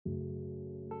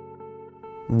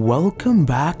Welcome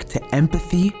back to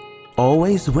Empathy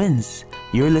Always Wins.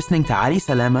 You're listening to Ali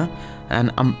Salama, and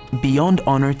I'm beyond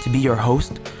honored to be your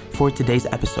host for today's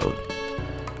episode.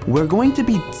 We're going to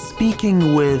be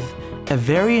speaking with a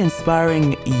very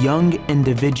inspiring young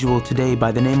individual today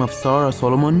by the name of Sara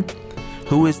Solomon,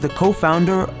 who is the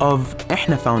co-founder of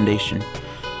Ihna Foundation.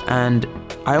 And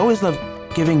I always love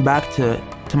giving back to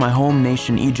my home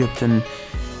nation, Egypt, and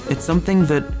it's something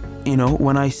that,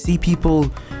 when I see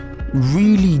people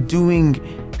really doing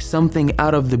something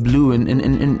out of the blue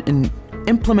and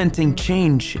implementing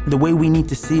change the way we need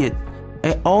to see it,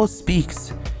 it all speaks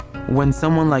when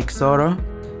someone like Sara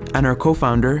and her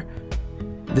co-founder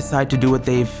decide to do what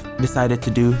they've decided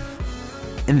to do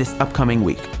in this upcoming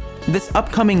week. This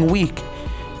upcoming week,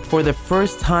 for the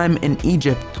first time in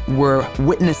Egypt, we're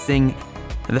witnessing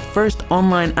the first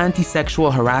online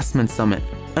anti-sexual harassment summit.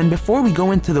 And before we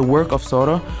go into the work of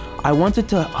Sara, I wanted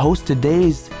to host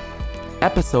today's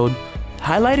episode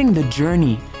highlighting the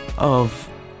journey of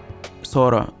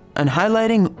Sara and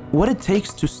highlighting what it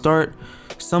takes to start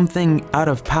something out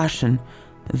of passion,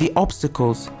 the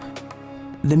obstacles,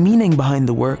 the meaning behind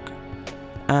the work,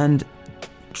 and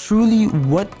truly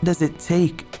what does it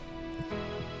take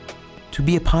to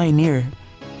be a pioneer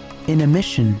in a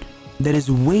mission that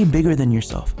is way bigger than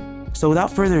yourself. So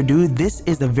without further ado, this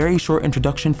is a very short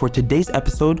introduction for today's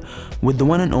episode with the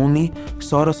one and only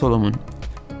Sara Solomon.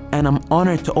 And I'm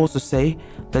honored to also say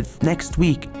that next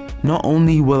week, not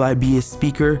only will I be a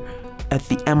speaker at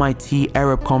the MIT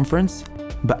Arab Conference,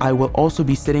 but I will also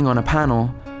be sitting on a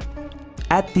panel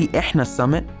at the Ihna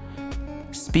Summit,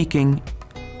 speaking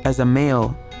as a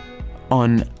male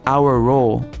on our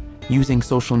role using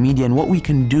social media and what we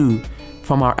can do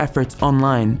from our efforts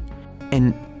online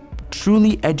in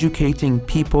truly educating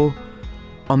people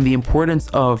on the importance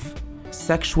of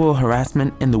sexual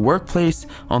harassment in the workplace,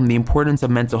 on the importance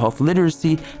of mental health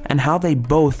literacy, and how they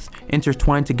both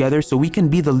intertwine together so we can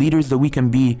be the leaders that we can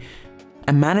be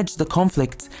and manage the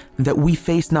conflicts that we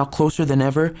face now closer than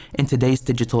ever in today's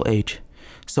digital age.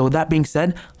 So with that being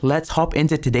said, let's hop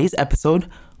into today's episode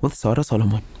with Sara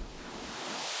Solomon.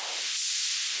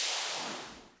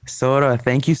 Sara,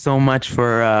 thank you so much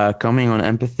for coming on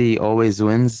Empathy Always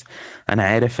Wins. And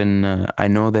I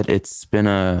know that it's been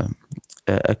a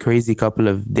crazy couple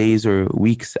of days or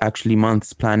weeks, actually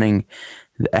months, planning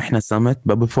the Ihna Summit.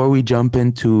 But before we jump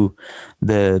into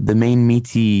the main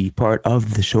meaty part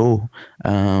of the show,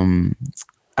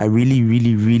 I really,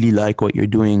 really, really like what you're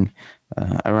doing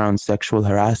around sexual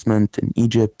harassment in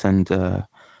Egypt. And,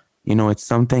 it's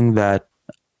something that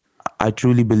I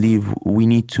truly believe we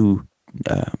need to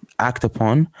act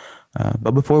upon.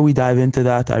 But before we dive into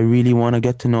that, I really want to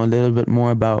get to know a little bit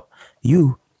more about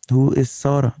you. Who is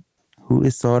Sara? Who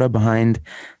is Sara behind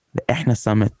the Ihna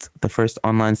Summit, the first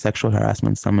online sexual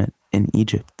harassment summit in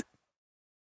Egypt?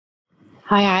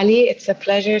 Hi, Ali. It's a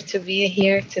pleasure to be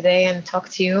here today and talk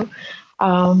to you.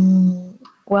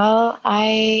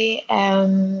 I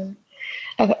am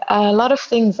a lot of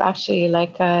things, actually,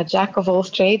 like a jack of all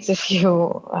trades, if you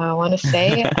want to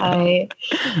say.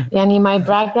 My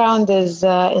background is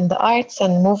in the arts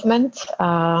and movement.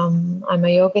 I'm a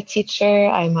yoga teacher,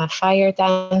 I'm a fire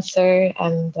dancer,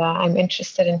 and I'm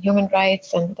interested in human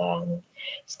rights and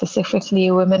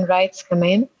specifically women's rights.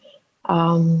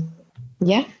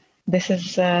 This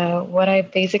is what I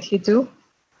basically do.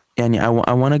 I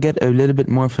want to get a little bit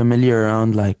more familiar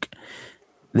around,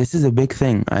 this is a big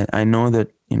thing. I know that,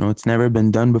 it's never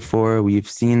been done before. We've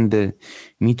seen the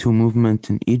Me Too movement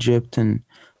in Egypt, and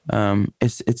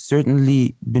it's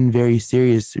certainly been very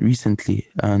serious recently.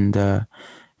 And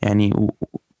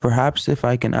perhaps if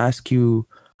I can ask you,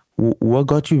 what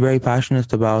got you very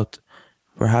passionate about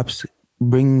perhaps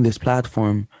bringing this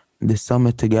platform, this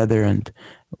summit together, and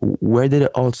where did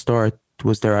it all start?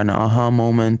 Was there an aha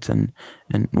moment, and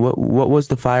what was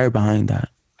the fire behind that?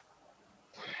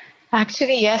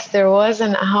 Actually, yes, there was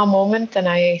an aha moment, and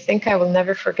I think I will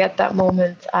never forget that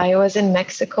moment. I was in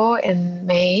Mexico in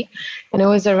May, and it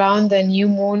was around the new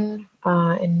moon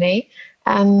in May.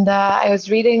 And I was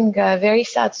reading a very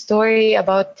sad story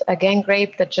about a gang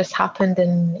rape that just happened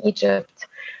in Egypt.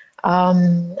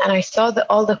 And I saw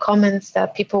all the comments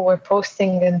that people were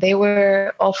posting, and they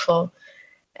were awful.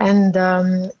 And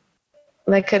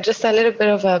just a little bit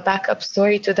of a backup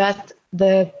story to that,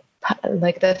 the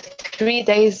 3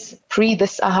 days pre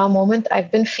this aha moment,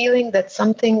 I've been feeling that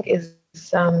something is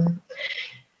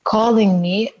calling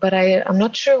me, but I'm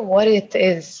not sure what it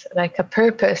is, like a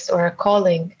purpose or a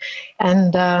calling.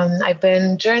 And I've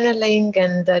been journaling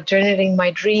and journaling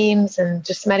my dreams and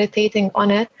just meditating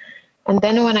on it. And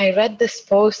then when I read this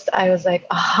post, I was like,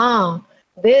 aha,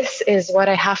 this is what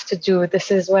I have to do.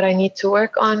 This is what I need to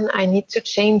work on. I need to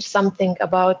change something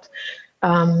about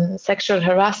sexual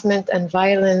harassment and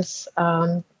violence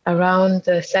around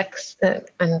sex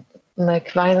and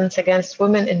like violence against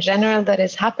women in general that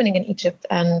is happening in Egypt.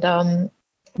 And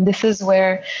this is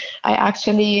where I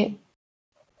actually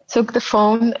took the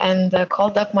phone and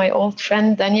called up my old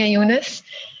friend Dania Yunus.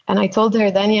 And I told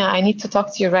her, Dania, I need to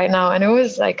talk to you right now. And it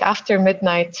was like after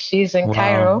midnight. She's in Wow.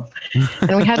 Cairo,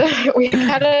 and we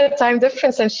had a time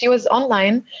difference, and she was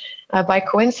online by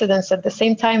coincidence at the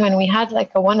same time. And we had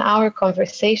like a 1 hour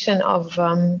conversation of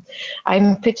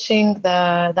I'm pitching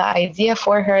the idea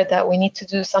for her that we need to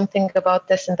do something about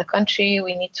this in the country.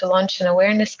 We need to launch an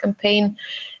awareness campaign,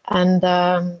 and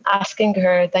asking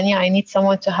her, Dania, I need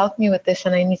someone to help me with this,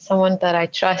 and I need someone that I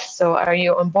trust. So are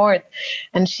you on board?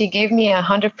 And she gave me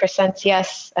 100%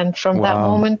 yes. And from that Wow.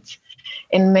 moment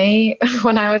in May,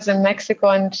 when I was in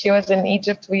Mexico and she was in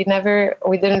Egypt, we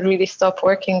didn't really stop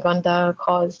working on the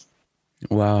cause.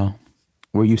 Wow.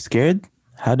 Were you scared?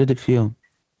 How did it feel?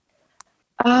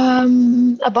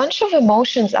 A bunch of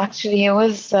emotions, actually. It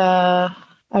was a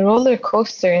roller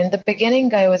coaster. In the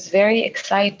beginning, I was very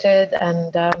excited,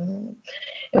 and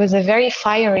it was a very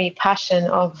fiery passion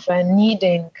of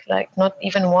needing, like not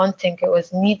even wanting, it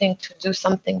was needing to do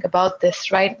something about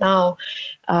this right now.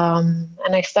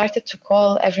 And I started to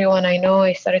call everyone I know.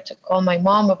 I started to call my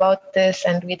mom about this,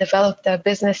 and we developed a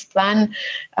business plan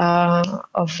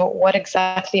of what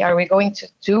exactly are we going to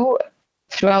do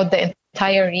throughout the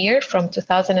entire year from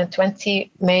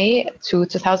 2020 May to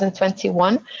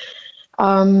 2021.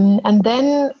 And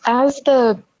then as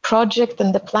the project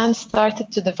and the plan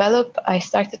started to develop, I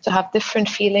started to have different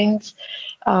feelings.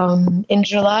 In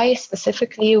July,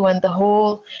 specifically, when the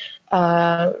whole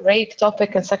rape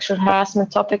topic and sexual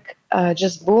harassment topic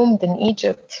just boomed in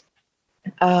Egypt,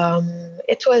 there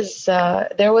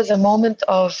was a moment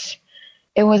of,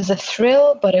 it was a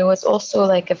thrill, but it was also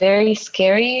like a very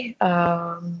scary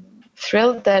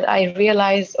thrill that I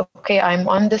realized, okay, I'm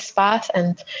on this path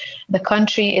and the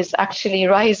country is actually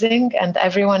rising and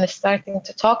everyone is starting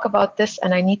to talk about this,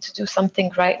 and I need to do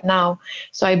something right now.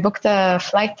 So I booked a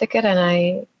flight ticket and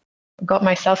I got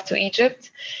myself to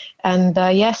Egypt. And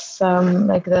yes,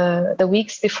 like the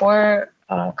weeks before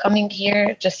coming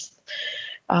here, just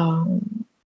um,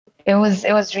 it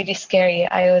was really scary.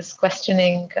 I was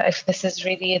questioning if this is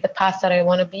really the path that I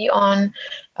want to be on,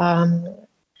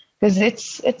 because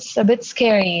it's a bit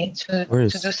scary Of to do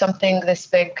course. something this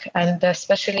big, and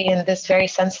especially in this very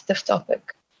sensitive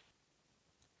topic.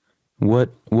 What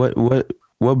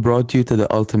brought you to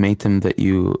the ultimatum that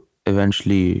you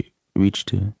eventually reached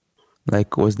to?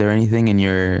 Like, was there anything in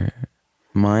your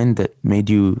mind that made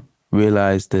you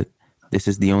realize that this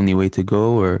is the only way to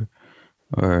go, or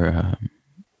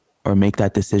or make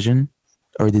that decision?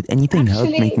 Or did anything help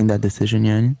Actually, making that decision,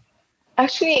 yani?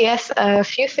 Actually, yes, a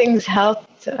few things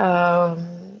helped.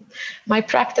 My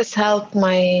practice helped,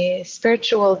 my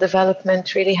spiritual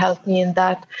development really helped me in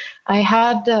that. I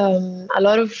had a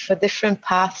lot of different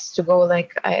paths to go.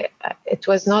 Like it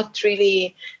was not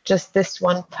really just this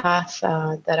one path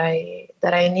that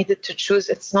I needed to choose.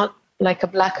 It's not like a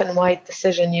black and white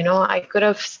decision, you know. I could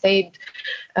have stayed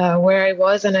where I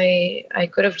was, and I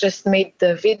could have just made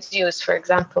the videos, for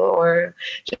example, or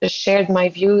just shared my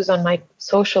views on my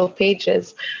social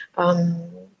pages. Um,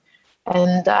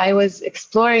 and I was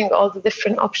exploring all the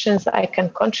different options that I can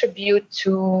contribute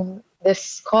to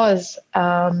this cause.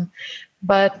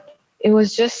 But it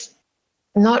was just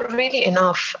not really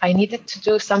enough. I needed to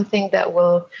do something that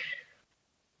will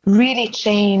really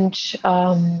change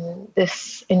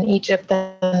this in Egypt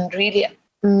and really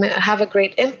have a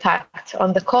great impact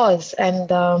on the cause.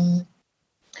 And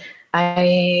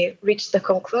I reached the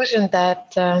conclusion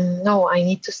that no, I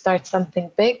need to start something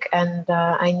big, and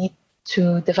I need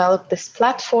to develop this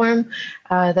platform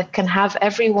that can have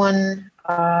everyone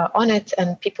on it,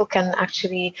 and people can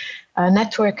actually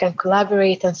network and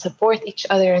collaborate and support each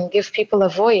other and give people a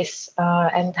voice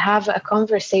and have a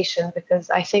conversation, because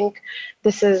I think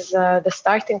this is the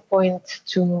starting point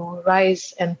to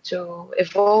rise and to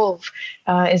evolve,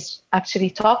 is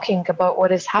actually talking about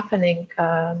what is happening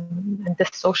in this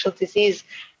social disease.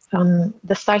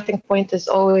 The starting point is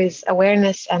always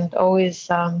awareness and always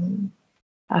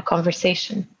a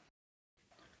conversation.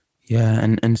 Yeah,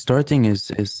 and starting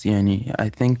is yani, I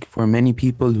think for many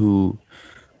people who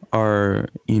are,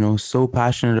 so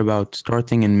passionate about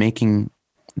starting and making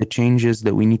the changes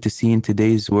that we need to see in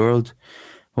today's world,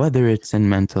 whether it's in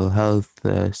mental health,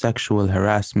 sexual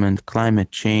harassment,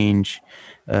 climate change,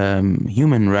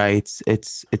 human rights,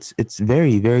 it's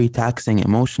very, very taxing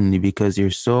emotionally, because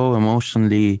you're so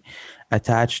emotionally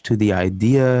attached to the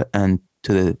idea and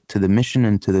to the mission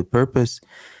and to the purpose.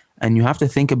 And you have to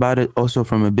think about it also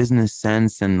from a business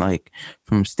sense, and like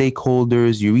from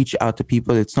stakeholders. You reach out to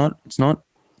people. It's not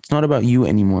about you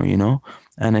anymore, you know.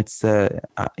 And it's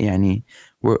يعني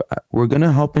we're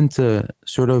gonna hop into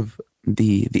sort of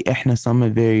the إحنا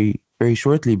summit very very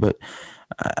shortly, but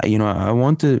you know, I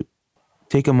want to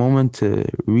take a moment to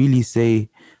really say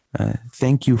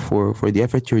thank you for the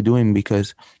effort you're doing,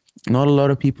 because not a lot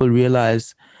of people realize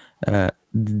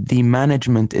the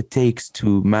management it takes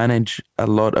to manage a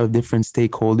lot of different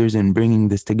stakeholders and bringing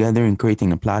this together and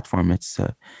creating a platform. It's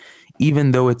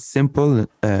even though it's simple,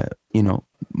 you know,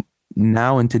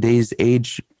 now in today's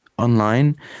age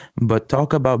online, but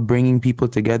talk about bringing people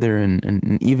together,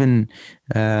 and even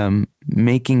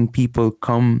making people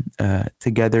come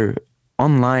together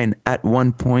online at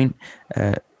one point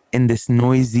in this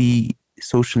noisy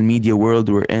social media world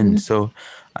we're in. So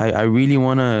I really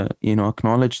want to, you know,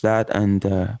 acknowledge that, and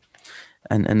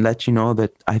let you know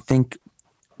that I think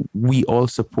we all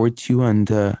support you, and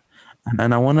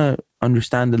I want to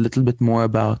understand a little bit more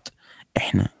about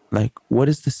إحنا. Like, what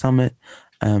is the summit?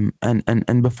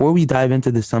 And before we dive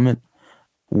into the summit,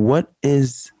 what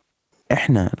is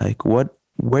إحنا? Like,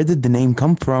 where did the name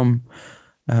come from?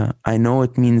 I know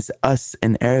it means us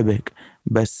in Arabic,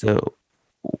 but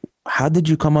how did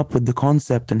you come up with the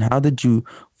concept, and how did you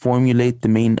formulate the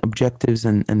main objectives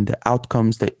and the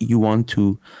outcomes that you want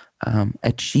to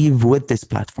achieve with this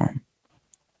platform?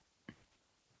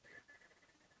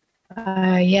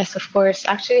 Yes, of course.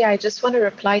 Actually, I just want to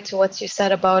reply to what you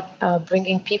said about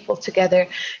bringing people together,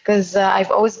 because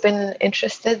I've always been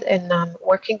interested in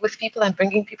working with people and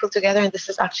bringing people together. And this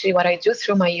is actually what I do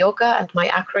through my yoga and my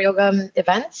acro yoga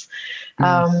events.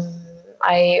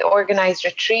 I organize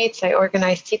retreats, I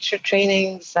organize teacher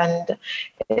trainings, and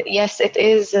yes, it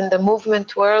is in the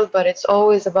movement world, but it's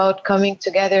always about coming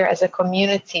together as a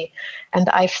community. And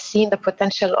I've seen the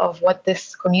potential of what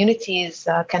this communities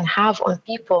can have on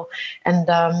people, and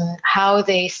how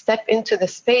they step into the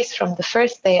space from the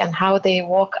first day and how they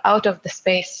walk out of the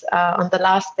space on the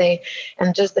last day,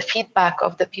 and just the feedback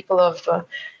of the people of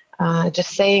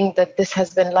just saying that this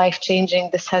has been life-changing,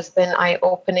 this has been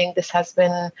eye-opening, this has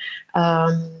been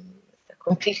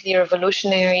completely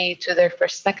revolutionary to their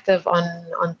perspective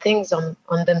on things, on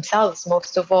themselves,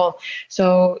 most of all.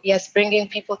 So yes, bringing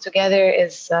people together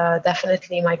is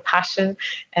definitely my passion,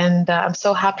 and I'm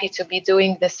so happy to be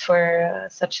doing this for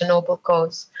such a noble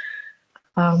cause.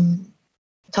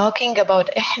 Talking about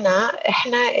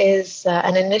إحنا is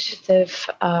an initiative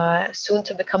soon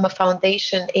to become a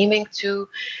foundation aiming to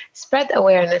spread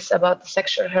awareness about the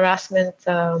sexual harassment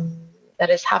that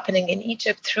is happening in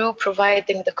Egypt through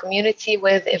providing the community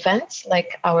with events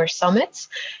like our summits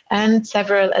and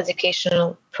several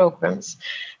educational programs.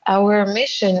 Our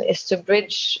mission is to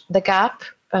bridge the gap,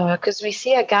 because we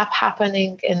see a gap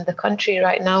happening in the country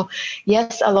right now.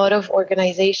 Yes, a lot of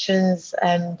organizations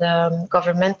and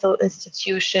governmental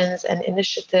institutions and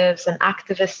initiatives and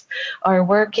activists are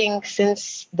working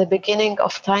since the beginning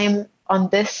of time on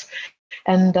this.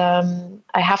 And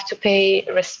I have to pay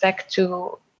respect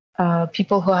to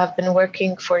people who have been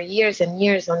working for years and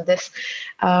years on this.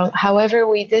 However,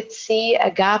 we did see a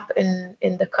gap in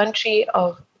the country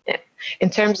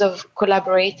in terms of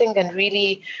collaborating and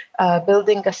really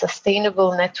building a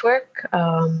sustainable network.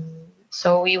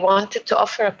 So we wanted to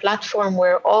offer a platform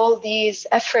where all these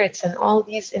efforts and all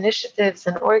these initiatives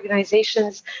and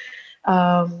organizations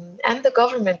and the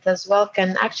government as well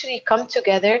can actually come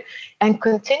together and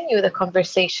continue the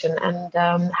conversation and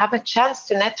have a chance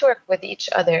to network with each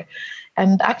other.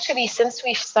 And actually, since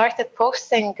we've started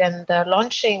posting and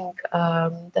launching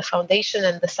the foundation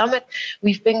and the summit,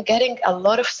 we've been getting a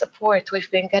lot of support. We've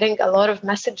been getting a lot of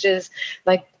messages,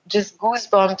 like just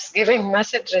goosebumps, giving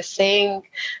messages saying,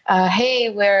 hey,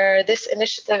 we're this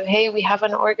initiative. Hey, we have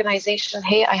an organization.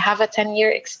 Hey, I have a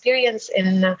 10-year experience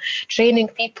in training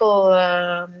people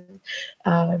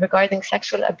regarding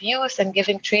sexual abuse and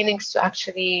giving trainings to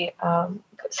actually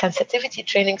sensitivity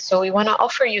training. So we want to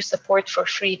offer you support for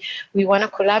free. We want to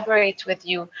collaborate with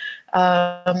you.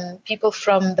 People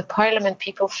from the parliament,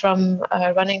 people from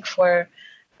running for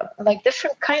like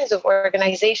different kinds of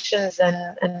organizations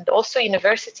and also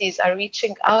universities are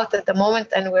reaching out at the moment,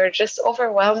 and we're just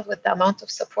overwhelmed with the amount of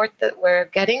support that we're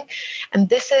getting. And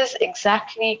this is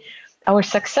exactly our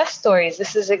success stories.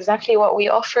 This is exactly what we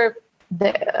offer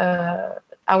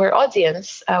our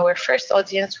audience, our first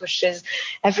audience, which is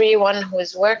everyone who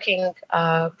is working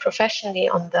professionally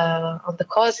on the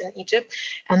cause in Egypt,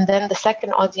 and then the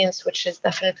second audience, which is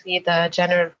definitely the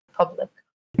general public.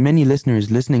 Many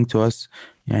listeners listening to us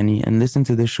and listen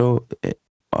to the show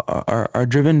are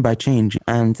driven by change.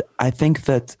 And I think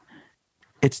that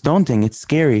it's daunting, it's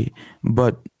scary,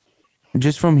 but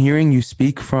just from hearing you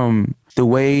speak, from the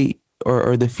way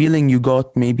or the feeling you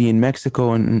got maybe in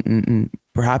Mexico, and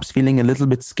perhaps feeling a little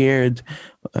bit scared,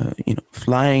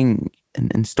 flying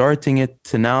and starting it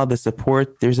to now the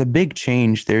support, there's a big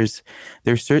change. There's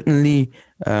certainly,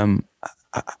 um,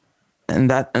 and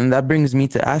that brings me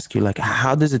to ask you, like,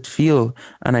 how does it feel?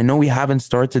 And I know we haven't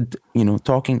started,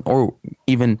 talking or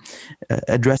even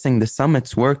addressing the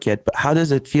summit's work yet, but how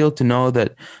does it feel to know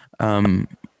that um,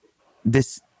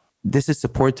 this this is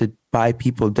supported by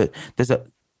people? That does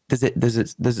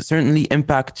it certainly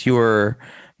impact your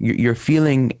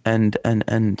feeling and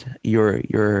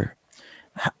your,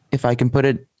 if I can put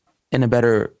it in a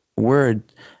better word,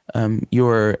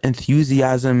 your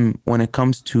enthusiasm when it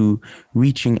comes to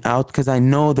reaching out? Because I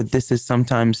know that this is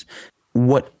sometimes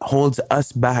what holds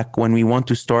us back when we want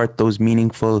to start those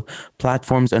meaningful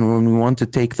platforms and when we want to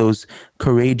take those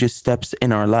courageous steps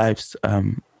in our lives.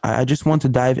 I just want to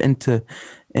dive into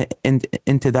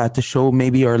that to show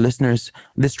maybe our listeners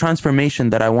this transformation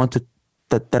that I want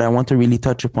to really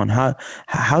touch upon.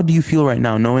 How do you feel right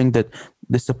now, knowing that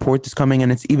the support is coming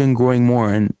and it's even growing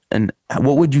more? And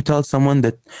what would you tell someone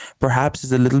that perhaps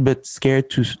is a little bit scared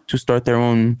to start their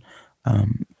own,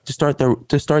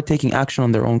 to start taking action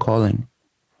on their own calling?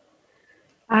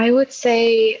 I would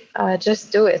say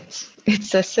just do it.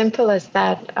 It's as simple as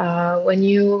that. When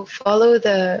you follow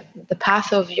the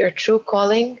path of your true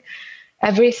calling,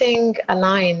 everything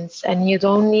aligns and you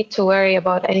don't need to worry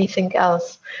about anything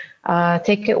else.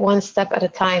 Take it one step at a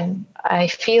time. I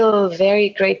feel very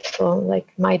grateful, like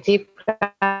my deep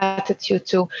gratitude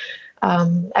to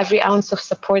every ounce of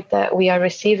support that we are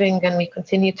receiving and we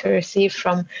continue to receive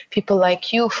from people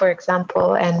like you, for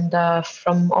example, and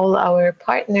from all our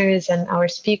partners and our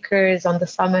speakers on the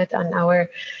summit and our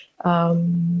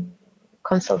um,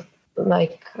 consult,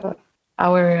 like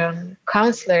our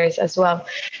counselors as well.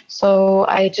 So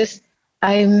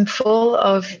I'm full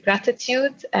of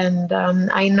gratitude, and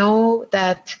I know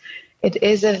that it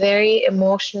is a very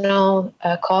emotional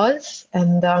cause,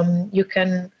 and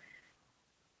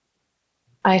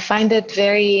I find it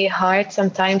very hard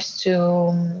sometimes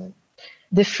to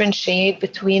differentiate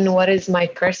between what is my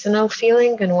personal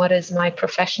feeling and what is my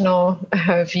professional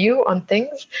view on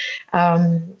things.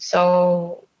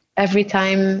 So every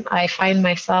time I find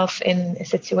myself in a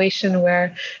situation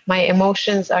where my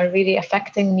emotions are really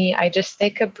affecting me, I just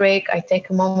take a break. I take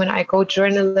a moment. I go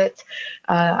journal it.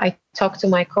 I talk to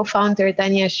my co-founder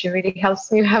Dania. She really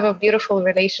helps me. We have a beautiful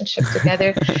relationship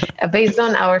together, based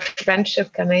on our friendship.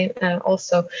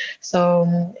 Also, so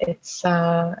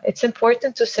it's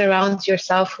important to surround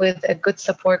yourself with a good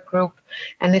support group,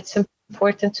 and it's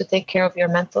important to take care of your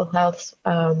mental health.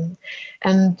 And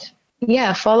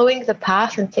yeah, following the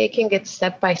path and taking it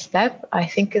step by step, I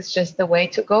think is just the way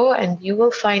to go. And you will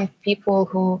find people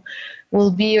who will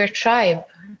be your tribe.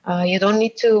 You don't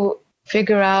need to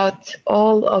figure out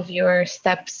all of your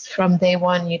steps from day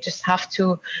one. You just have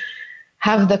to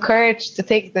have the courage to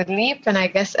take the leap, and I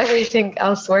guess everything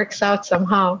else works out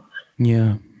somehow.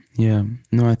 Yeah, yeah.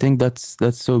 No, I think that's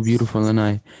so beautiful, and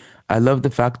I love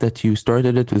the fact that you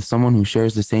started it with someone who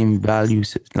shares the same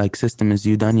values like system as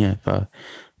you, Danya.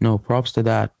 No, props to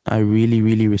that. I really,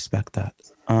 really respect that.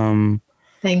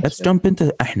 Thank Let's you. jump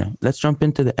into Ehna. Let's jump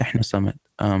into the Ehna Summit.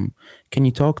 Can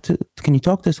you talk to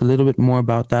us a little bit more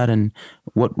about that and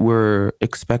what we're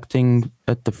expecting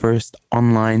at the first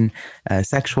online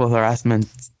sexual harassment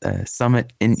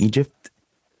summit in Egypt?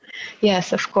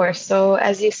 Yes, of course. So,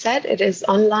 as you said, it is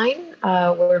online.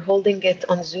 We're holding it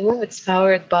on Zoom. It's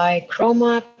powered by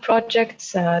Chroma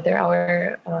Projects. They're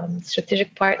our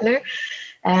strategic partner,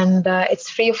 and it's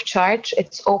free of charge.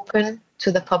 It's open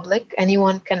to the public.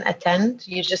 Anyone can attend.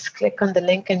 You just click on the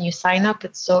link and you sign up.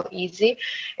 It's so easy.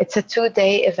 It's a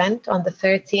 2-day event on the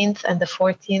 13th and the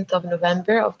 14th of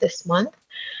November of this month.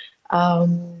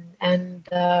 And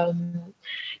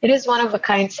it is one of a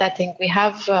kind setting. We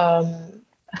have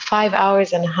 5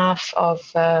 hours and a half of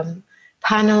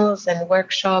panels and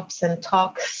workshops and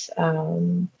talks.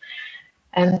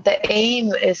 And the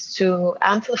aim is to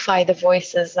amplify the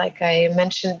voices, like I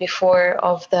mentioned before,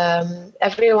 of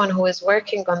everyone who is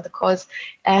working on the cause,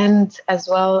 and as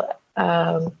well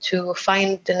to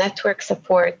find the network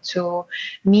support, to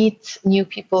meet new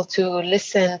people, to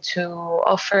listen, to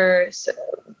offer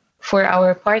for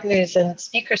our partners and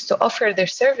speakers to offer their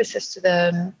services to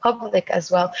the public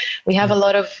as well. We have Yeah.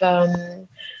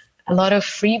 a lot of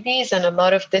freebies and a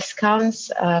lot of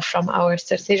discounts from our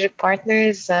strategic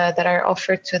partners that are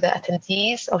offered to the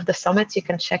attendees of the summit. You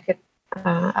can check it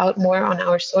out more on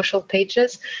our social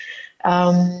pages.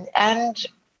 And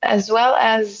as well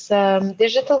as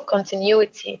digital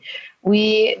continuity.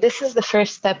 This is the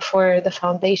first step for the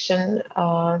foundation.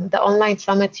 The online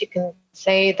summit, you can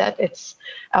say that it's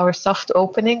our soft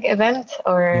opening event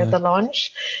or Yeah. the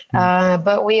launch, Mm.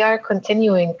 but we are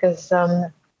continuing because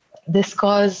this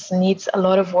cause needs a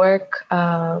lot of work,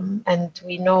 and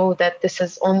we know that this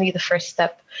is only the first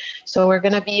step. So we're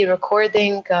going to be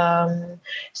recording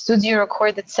studio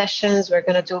recorded sessions. We're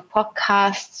going to do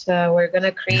podcasts. We're going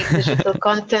to create digital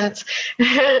content.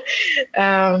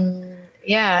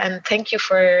 Yeah, and thank you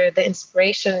for the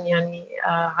inspiration, Yani.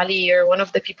 Ali, you're one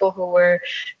of the people who were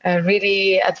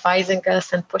really advising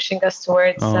us and pushing us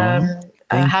towards Oh,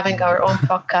 thank having you. our own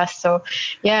podcast. So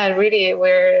yeah, really,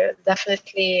 we're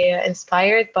definitely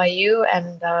inspired by you,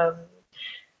 and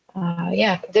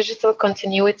yeah, digital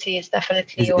continuity is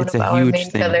definitely one It's of a our huge main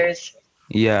thing. pillars.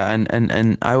 Yeah,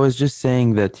 and I was just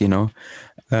saying that,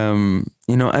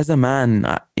 as a man,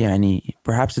 يعني,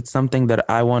 perhaps it's something that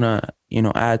I want to,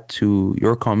 add to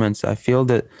your comments. I feel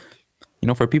that,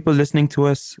 for people listening to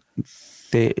us,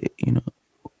 they,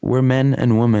 we're men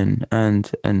and women,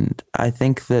 and I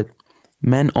think that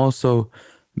men also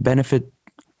benefit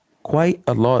quite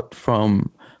a lot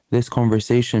from this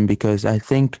conversation, because I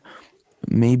think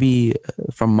maybe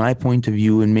from my point of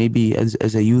view, and maybe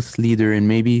as a youth leader, and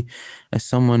maybe as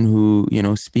someone who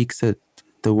speaks at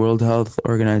the World Health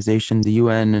Organization, the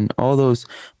UN, and all those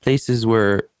places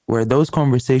where those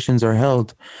conversations are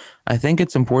held, I think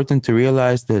it's important to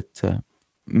realize that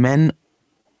men,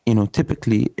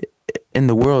 typically in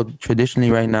the world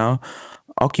traditionally right now,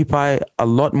 occupy a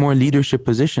lot more leadership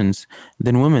positions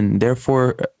than women.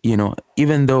 Therefore,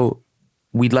 even though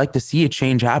we'd like to see a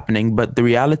change happening, but the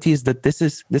reality is that this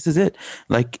is it.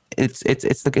 Like it's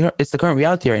the current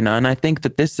reality right now, and I think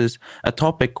that this is a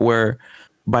topic where,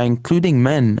 by including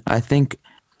men, I think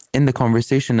in the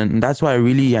conversation, and that's why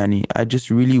I just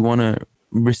really want to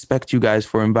respect you guys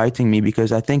for inviting me,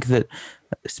 because I think that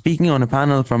speaking on a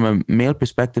panel from a male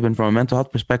perspective and from a mental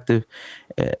health perspective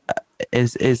uh,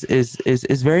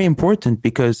 is very important,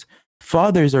 because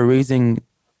fathers are raising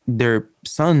their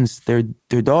sons, their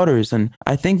daughters, and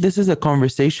I think this is a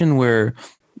conversation where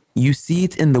you see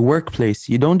it in the workplace.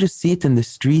 You don't just see it in the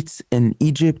streets in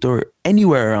Egypt or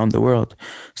anywhere around the world.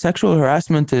 Sexual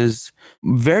harassment is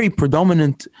very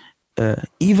predominant,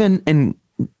 even in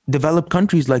developed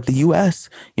countries like the US,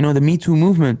 the Me Too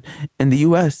movement in the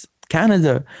US,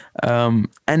 Canada, and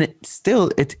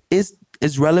it is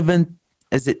as relevant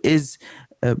as it is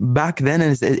back then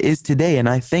as it is today. And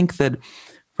I think that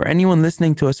for anyone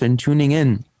listening to us and tuning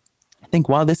in, I think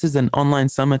while this is an online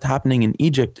summit happening in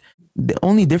Egypt, the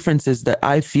only difference is that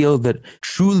I feel that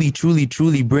truly, truly,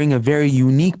 truly bring a very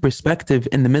unique perspective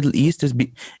in the Middle East is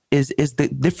the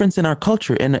difference in our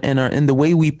culture, in the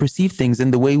way we perceive things,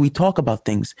 in the way we talk about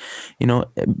things.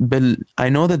 But I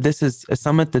know that this is a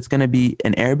summit that's going to be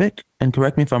in Arabic, and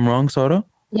correct me if I'm wrong, Sora.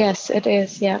 Yes, it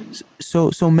is. Yeah.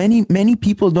 So many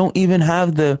people don't even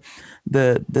have the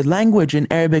language in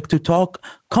Arabic to talk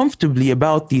comfortably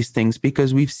about these things,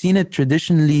 because we've seen it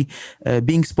traditionally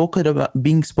being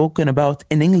spoken about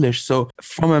in English. So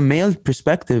from a male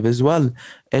perspective as well,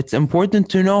 it's important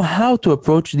to know how to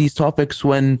approach these topics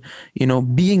when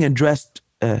being addressed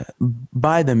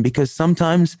by them, because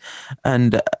sometimes,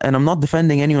 and I'm not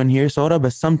defending anyone here, Sora,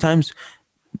 but sometimes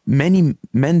many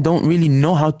men don't really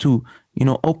know how to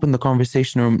open the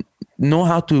conversation, or know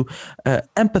how to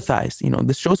empathize.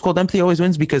 This show's called Empathy Always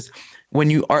Wins, because when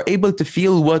you are able to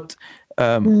feel what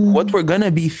Mm. we're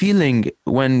gonna be feeling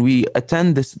when we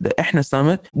attend the Ihna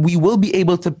Summit, we will be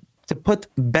able to put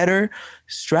better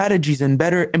strategies and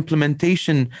better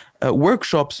implementation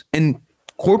workshops in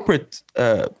corporate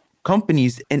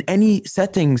companies, in any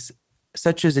settings,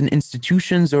 such as in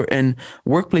institutions or in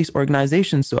workplace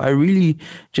organizations. So I really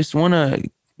just want to,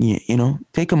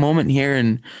 take a moment here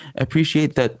and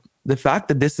appreciate that the fact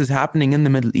that this is happening in the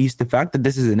Middle East, the fact that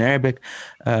this is in Arabic,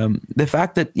 the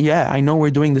fact that, yeah, I know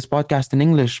we're doing this podcast in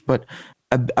English, but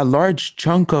a large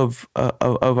chunk of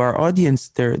our audience,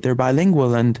 they're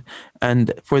bilingual,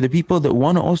 and for the people that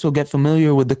want to also get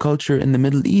familiar with the culture in the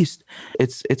Middle East,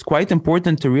 it's quite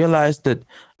important to realize that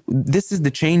this is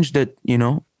the change that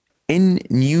in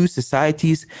new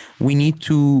societies we need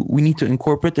to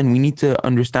incorporate, and we need to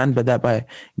understand by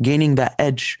gaining that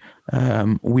edge,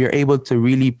 we are able to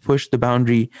really push the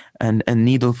boundary and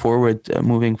needle forward,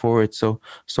 moving forward. So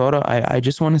Sora, I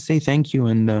just want to say thank you,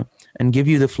 and give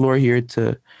you the floor here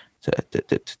to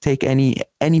take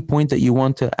any point that you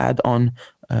want to add on,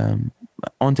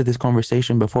 onto this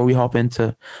conversation before we hop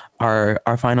into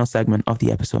our final segment of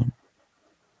the episode.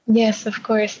 Yes, of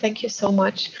course. Thank you so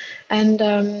much. And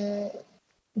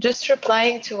just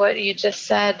replying to what you just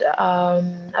said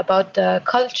about the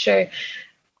culture,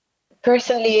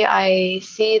 personally, I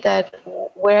see that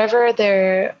whenever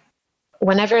there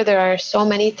are so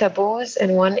many taboos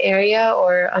in one area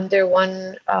or under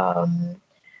one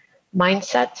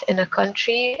mindset in a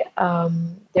country,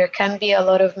 there can be a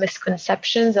lot of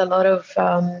misconceptions, a lot of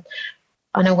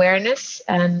unawareness,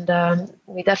 and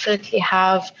we definitely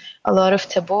have a lot of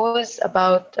taboos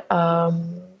about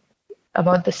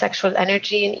the sexual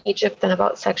energy in Egypt and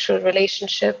about sexual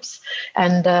relationships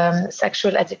and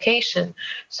sexual education.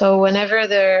 So whenever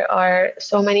there are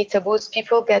so many taboos,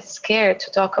 people get scared to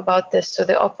talk about this. So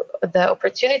the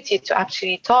opportunity to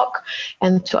actually talk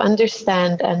and to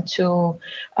understand and to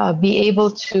be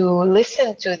able to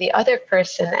listen to the other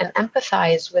person and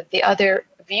empathize with the other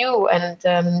view,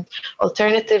 and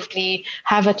alternatively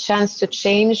have a chance to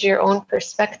change your own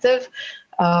perspective,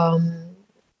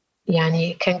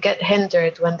 يعني can get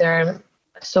hindered when there are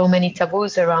so many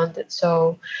taboos around it.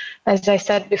 So, as I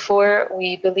said before,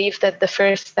 we believe that the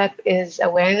first step is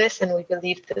awareness, and we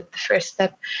believe that the first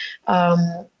step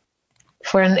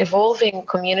for an evolving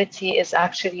community is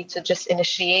actually to just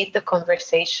initiate the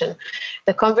conversation.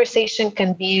 The conversation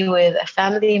can be with a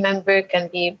family member, can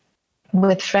be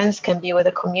with friends, can be with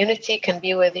a community, can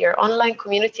be with your online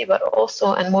community, but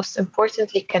also, and most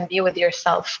importantly, can be with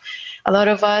yourself. A lot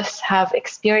of us have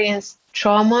experienced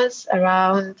traumas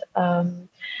around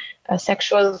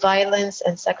sexual violence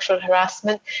and sexual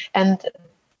harassment. And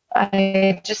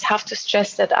I just have to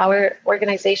stress that our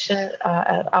organization,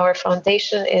 our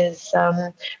foundation is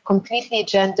completely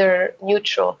gender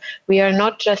neutral. We are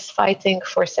not just fighting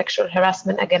for sexual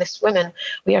harassment against women.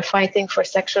 We are fighting for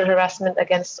sexual harassment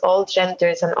against all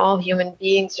genders and all human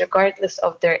beings, regardless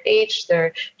of their age,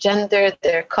 their gender,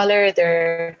 their color,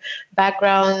 their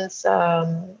backgrounds,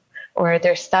 or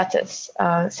their status.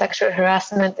 Sexual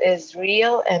harassment is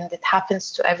real and it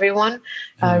happens to everyone,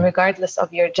 regardless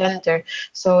of your gender.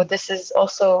 So this is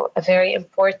also a very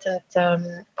important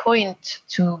point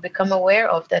to become aware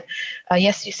of, that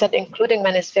yes, you said including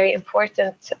men is very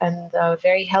important and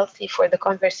very healthy for the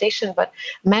conversation, but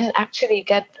men actually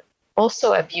get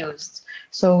also abused.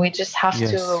 So we just have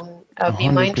Yes, to be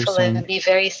mindful and 100%. be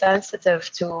very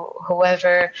sensitive to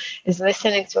whoever is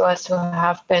listening to us who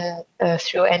have been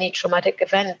through any traumatic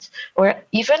event, or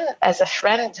even as a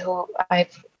friend who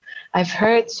I've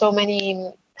heard so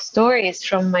many stories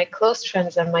from my close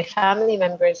friends and my family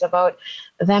members about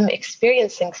them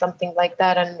experiencing something like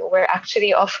that, and we're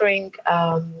actually offering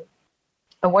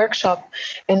a workshop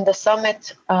in the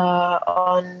summit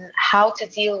on how to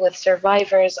deal with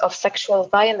survivors of sexual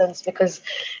violence, because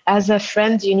as a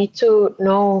friend you need to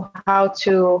know how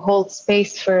to hold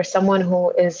space for someone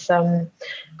who is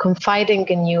confiding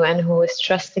in you and who is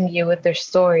trusting you with their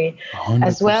story,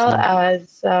 as well 100%.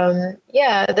 as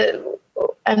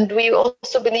and we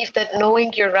also believe that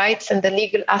knowing your rights and the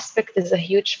legal aspect is a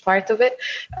huge part of it.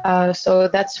 So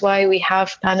that's why we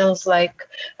have panels like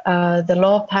the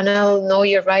law panel, Know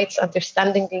Your Rights,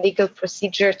 Understanding the Legal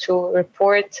Procedure to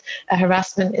Report a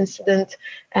Harassment Incident,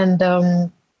 and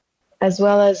as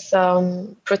well as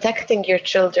protecting your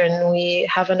children. We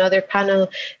have another panel,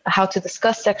 How to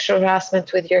Discuss Sexual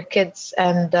Harassment with Your Kids,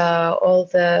 and all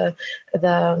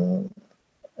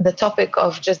the topic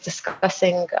of just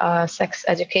discussing sex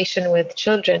education with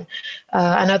children.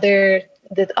 The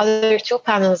other two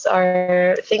panels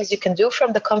are things you can do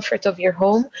from the comfort of your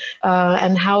home,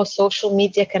 and how social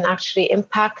media can actually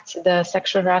impact the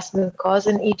sexual harassment cause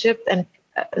in Egypt, and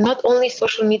not only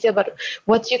social media, but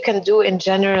what you can do in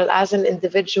general as an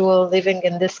individual living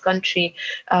in this country,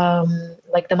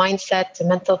 like the mindset, the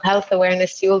mental health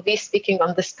awareness. You will be speaking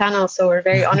on this panel, so we're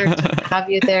very honored to have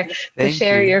you there to Thank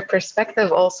share you. your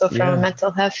perspective also from a Yeah.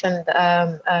 mental health and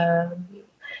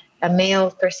a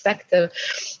male perspective.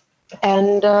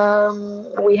 And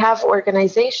we have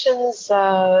organizations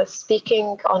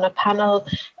speaking on a panel.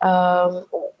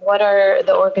 What are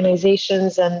the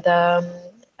organizations and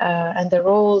the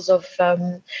roles of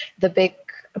the big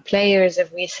players,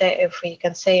 if we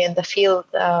can say, in the field?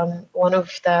 One of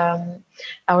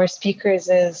our speakers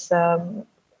is a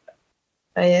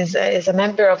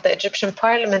member of the Egyptian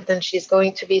Parliament, and she's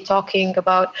going to be talking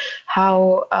about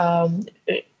how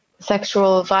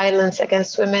sexual violence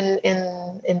against women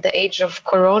in the age of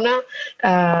Corona,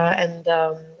 and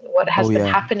what Oh, has been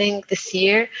yeah. happening this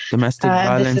year. Domestic And this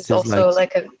violence is is also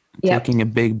like like a, yeah. taking a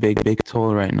big, big, big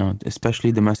toll right now,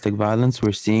 especially domestic violence.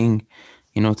 We're seeing,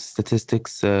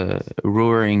 statistics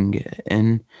roaring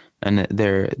in, and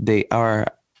they are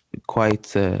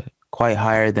quite quite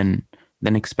higher than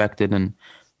expected. And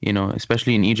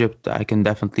especially in Egypt, I can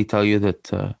definitely tell you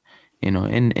that you know,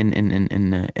 in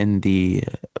the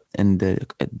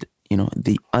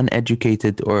the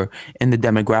uneducated, or in the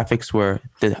demographics where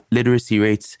the literacy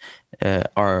rates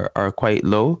are quite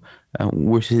low,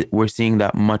 we're seeing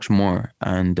that much more.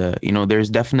 And there's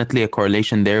definitely a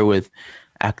correlation there with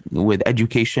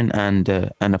education and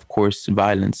of course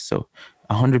violence. So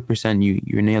 100%,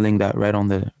 you're nailing that right on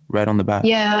the bat.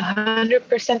 Yeah,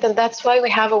 100%. And that's why we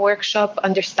have a workshop,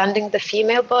 Understanding the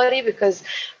Female Body, because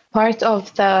part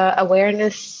of the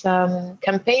awareness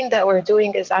campaign that we're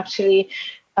doing is actually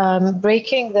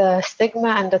breaking the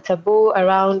stigma and the taboo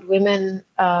around women,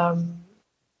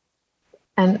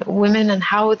 and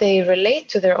how they relate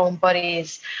to their own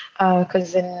bodies.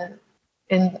 Because in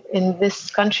this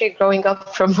country, growing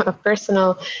up from a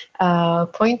personal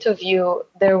point of view,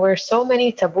 there were so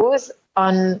many taboos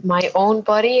on my own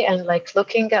body and like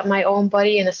looking at my own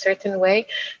body in a certain way.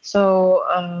 So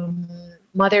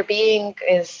Mother Being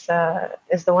is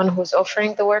the one who's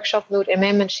offering the workshop, Noor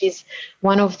Imam, and she's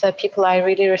one of the people I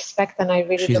really respect and I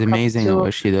really She's look up amazing at to.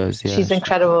 what she does. Yeah, She's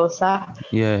incredible, so,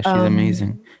 yeah, she's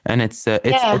amazing, um, and it's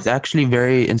yeah. actually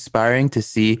very inspiring to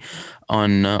see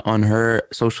on her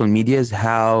social medias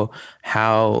how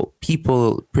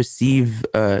people perceive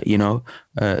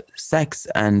sex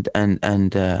and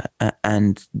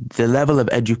the level of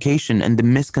education and the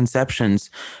misconceptions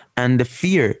and the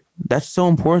fear. That's so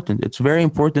important. It's very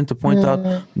important to point out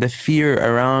Mm, the fear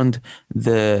around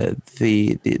the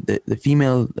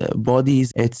female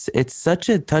bodies. It's such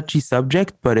a touchy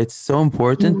subject, but it's so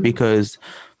important mm, because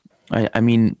I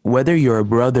mean, whether you're a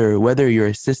brother, whether you're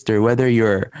a sister, whether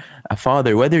you're a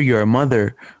father, whether you're a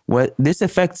mother, what this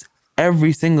affects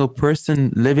every single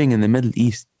person living in the Middle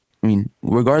East. I mean,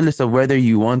 regardless of whether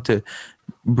you want to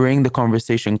bring the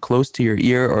conversation close to your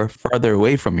ear or farther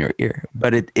away from your ear,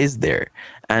 but it is there,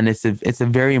 and it's a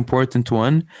very important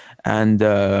one. And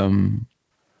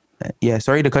yeah,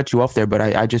 sorry to cut you off there, but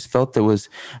I just felt it was,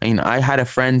 I had a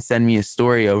friend send me a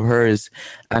story of hers,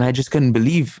 and I just couldn't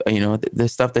believe, the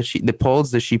stuff the polls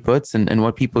that she puts, and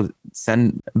what people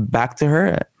send back to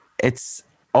her. It's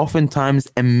oftentimes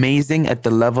amazing at the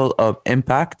level of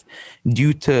impact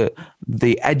due to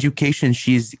the education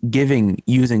she's giving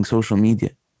using social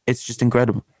media. It's just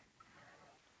incredible.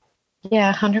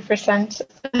 yeah, 100%.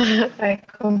 I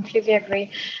completely agree.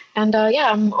 And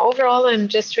yeah, overall, I'm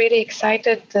just really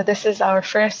excited that this is our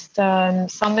first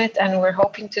summit, and we're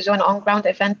hoping to do an on-ground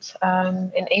event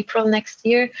in April next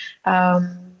year.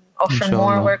 Offer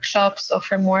more Inshallah. workshops,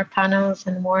 offer more panels,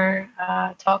 and more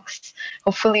talks.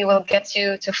 Hopefully, we'll get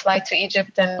you to fly to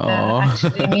Egypt and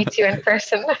actually Oh. meet you in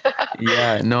person.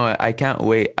 Yeah, no, I can't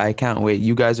wait. I can't wait.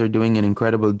 You guys are doing an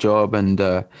incredible job, and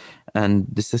the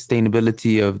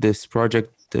sustainability of this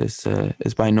project is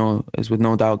with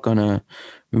no doubt gonna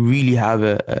really have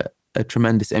a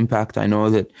tremendous impact. I know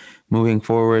that moving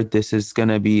forward, this is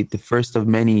gonna be the first of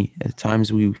many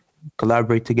times we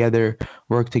collaborate together,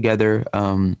 work together.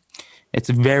 It's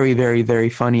very, very, very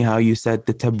funny how you said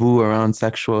the taboo around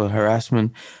sexual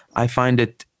harassment. I find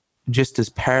it just as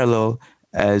parallel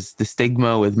as the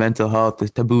stigma with mental health, the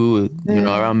taboo, Mm,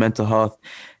 around mental health.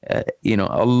 A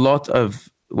lot of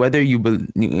whether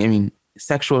I mean,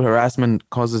 sexual harassment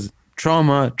causes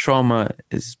trauma. Trauma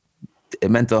is a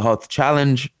mental health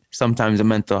challenge, sometimes a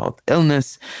mental health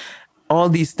illness. All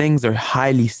these things are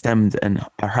highly stemmed and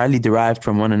are highly derived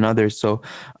from one another. So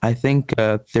I think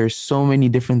there's so many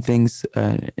different things,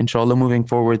 inshallah, moving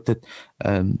forward that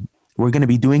we're going to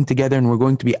be doing together, and we're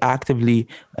going to be actively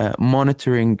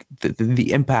monitoring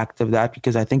the impact of that,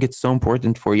 because I think it's so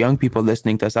important for young people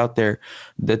listening to us out there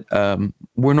that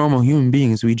we're normal human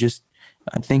beings.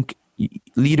 I think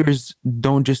leaders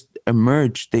don't just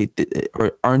emerge, they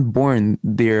or aren't born.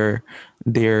 They're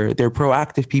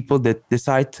proactive people that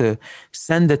decide to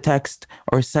send a text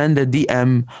or send a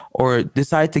DM or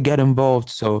decide to get involved.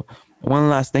 So one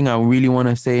last thing I really want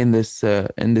to say in this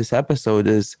episode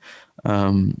is,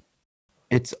 um,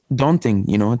 it's daunting.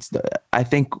 I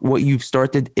think what you've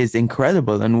started is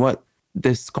incredible, and what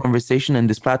this conversation and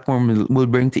this platform will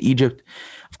bring to Egypt.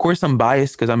 Of course, I'm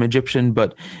biased because I'm Egyptian,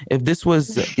 but if this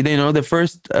was, the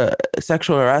first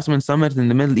sexual harassment summit in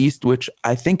the Middle East, which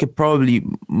I think it probably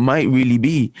might really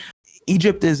be,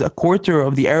 Egypt is a quarter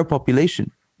of the Arab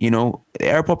population. The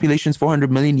Arab population is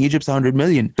 400 million, Egypt's 100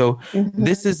 million. So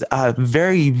this mhm. is a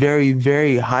very, very,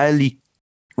 very highly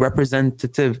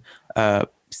representative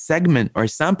segment or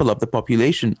sample of the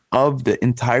population of the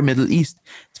entire Middle East.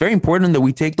 It's very important that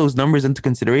we take those numbers into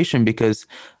consideration, because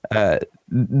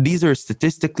these are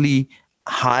statistically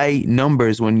high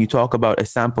numbers when you talk about a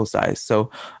sample size.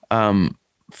 So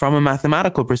from a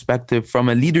mathematical perspective, from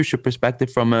a leadership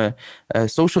perspective, from a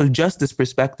social justice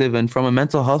perspective, and from a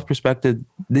mental health perspective,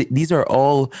 these are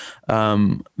all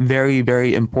very,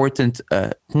 very important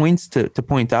points to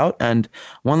point out. And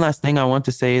one last thing I want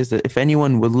to say is that if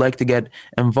anyone would like to get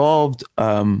involved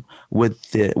with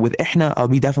إحنا, I'll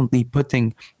be definitely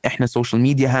putting إحنا social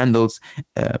media handles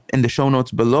in the show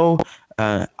notes below.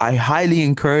 I highly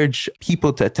encourage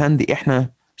people to attend the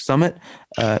إحنا Summit.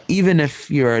 Even if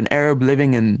you're an Arab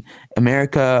living in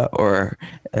America or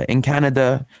in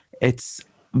Canada, it's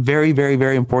very, very,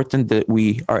 very important that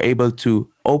we are able to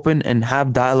open and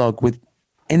have dialogue with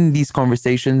in these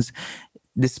conversations,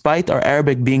 despite our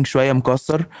Arabic being شوية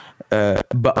مكسر,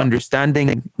 but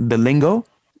understanding the lingo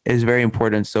is very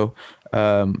important. So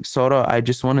Sora, I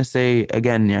just want to say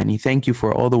again, Yani, thank you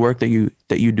for all the work that you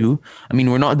do. I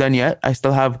mean, we're not done yet. I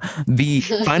still have the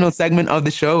final segment of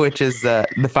the show, which is the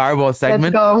Fireball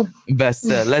segment. Let's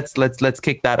go. But let's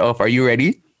kick that off. Are you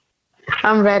ready?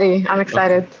 I'm ready. I'm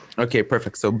excited. Okay,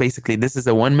 perfect. So basically, this is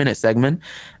a 1-minute segment.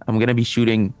 I'm gonna be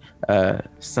shooting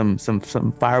some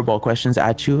fireball questions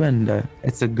at you, and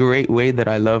it's a great way that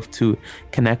I love to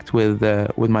connect with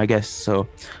my guests. So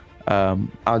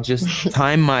I'll just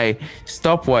time my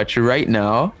stopwatch right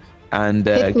now, and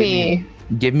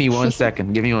give me 1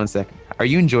 second. Give me 1 second. Are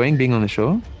you enjoying being on the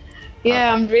show?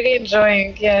 Yeah, I'm really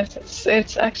enjoying. Yes,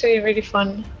 it's actually really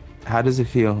fun. How does it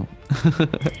feel?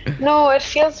 No, it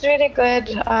feels really good.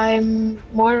 I'm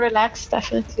more relaxed,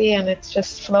 definitely, and it's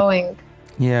just flowing.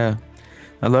 Yeah.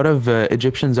 A lot of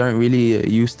Egyptians aren't really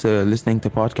used to listening to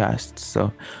podcasts.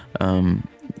 So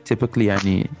typically,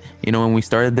 when we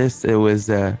started this, it was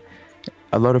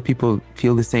a lot of people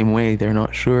feel the same way. They're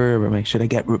not sure, but like, should I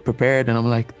get prepared? And I'm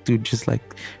like, dude, just like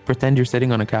pretend you're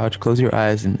sitting on a couch, close your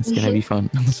eyes, and it's gonna be fun.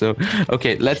 So,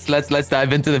 okay, let's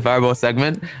dive into the Fireball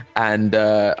segment. And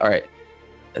all right,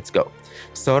 let's go.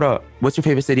 Sora, what's your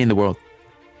favorite city in the world?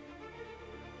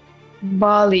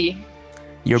 Bali.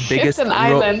 Your biggest It's an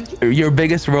island. Your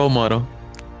biggest role model.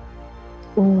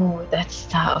 Ooh, that's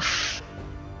tough.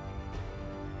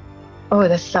 I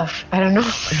don't know.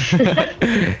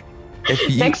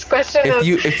 Next question.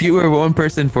 If you were one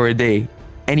person for a day,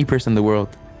 any person in the world,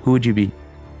 who would you be?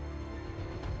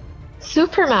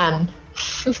 Superman.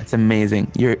 That's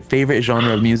amazing. Your favorite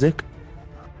genre of music?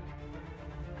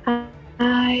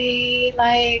 I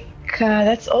like.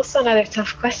 That's also another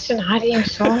tough question. How do you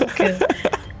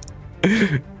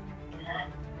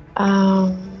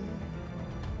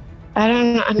I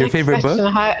don't know. Your favorite book?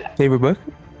 Favorite book?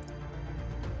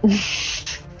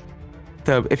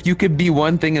 So, if you could be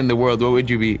one thing in the world, what would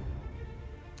you be?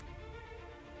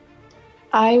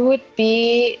 I would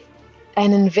be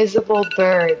an invisible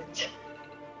bird.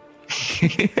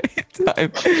 All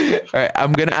right,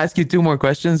 I'm gonna ask you 2 more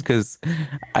questions because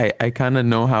I kind of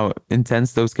know how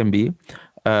intense those can be.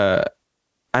 An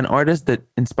artist that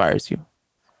inspires you.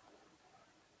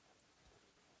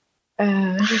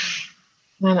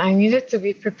 Man, I needed to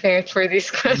be prepared for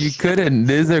these questions. You couldn't.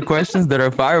 These are questions that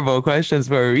are fireball questions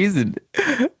for a reason.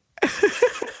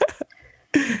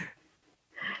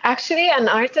 Actually, an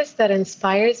artist that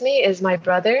inspires me is my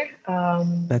brother.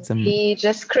 That's amazing. He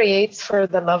just creates for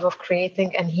the love of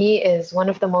creating, and he is one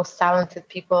of the most talented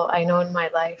people I know in my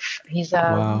life. He's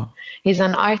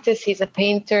an artist, he's a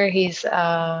painter, he's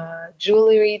a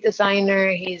jewelry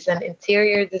designer, he's an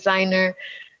interior designer.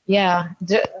 Yeah,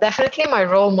 definitely my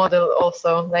role model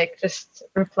also, like just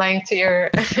replying to your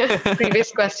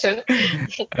previous question.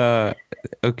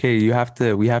 Okay, you have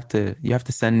to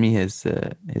send me his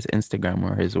Instagram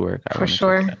or his work. For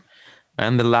sure.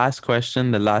 And the last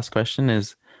question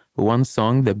is one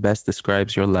song that best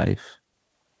describes your life.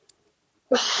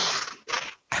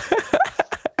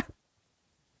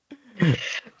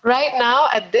 Right now,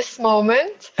 at this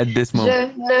moment. Je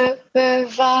ne peux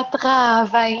pas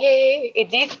travailler.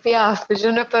 Edith Piaf,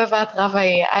 je ne peux pas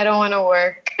travailler. I don't want to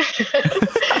work.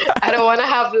 I don't want to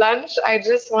have lunch. I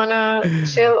just want to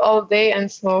chill all day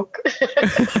and smoke.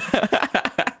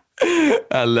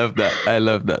 I love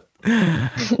that.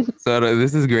 So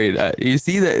this is great. You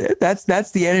see that's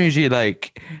the energy.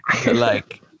 Like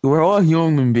we're all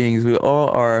human beings. We all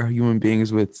are human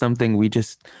beings with something we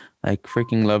just like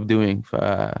freaking love doing.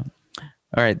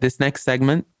 All right, this next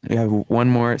segment, we have one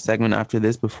more segment after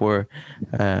this before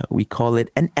we call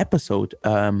it an episode.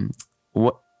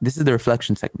 This is the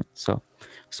reflection segment. So,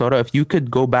 Sora, if you could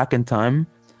go back in time,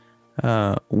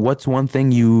 what's one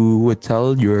thing you would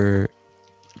tell your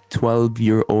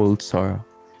 12-year-old Sora?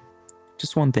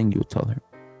 Just one thing you would tell her.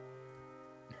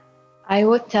 I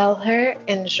would tell her,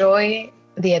 enjoy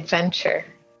the adventure.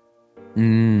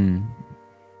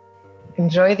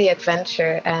 Enjoy the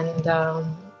adventure, and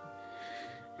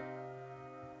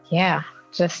yeah,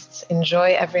 just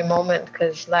enjoy every moment,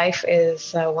 because life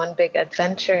is one big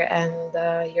adventure, and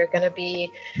you're going to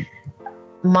be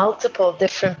multiple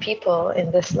different people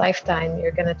in this lifetime.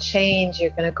 You're going to change,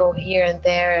 you're going to go here and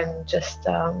there, and just,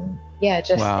 yeah,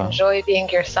 just Wow. enjoy being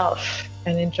yourself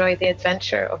and enjoy the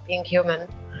adventure of being human.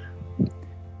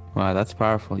 Wow, that's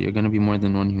powerful. You're going to be more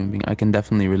than one human being. I can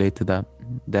definitely relate to that.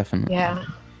 Definitely. Yeah.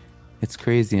 It's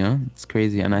crazy, huh? It's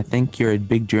crazy. And I think you're a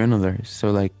big journaler. So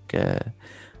like,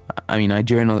 I mean, I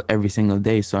journal every single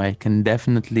day, so I can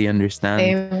definitely understand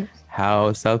Same.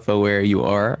 how self-aware you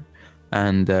are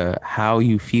and how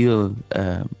you feel.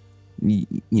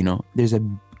 You know, there's a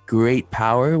great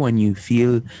power when you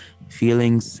feel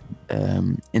feelings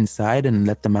inside and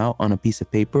let them out on a piece of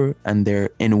paper and they're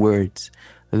in words.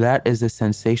 That is a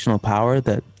sensational power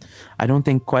that I don't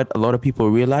think quite a lot of people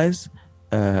realize.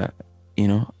 You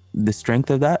know, the strength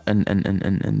of that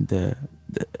and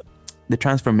the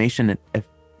transformation it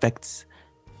affects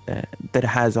that it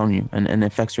has on you and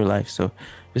affects your life. So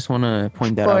just want to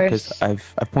point that out because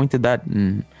Course. I've pointed that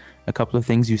in a couple of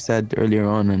things you said earlier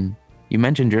on, and you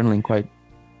mentioned journaling quite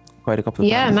a couple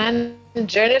of Yeah, times. man,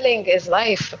 journaling is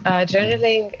life.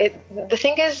 The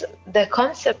thing is, the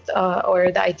concept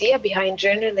or the idea behind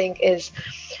journaling is,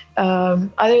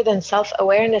 other than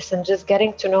self-awareness and just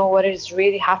getting to know what is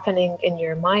really happening in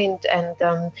your mind, and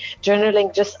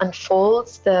journaling just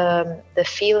unfolds the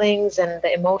feelings and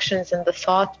the emotions and the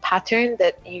thought pattern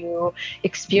that you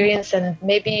experience. And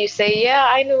maybe you say, yeah,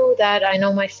 I know that, I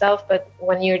know myself, but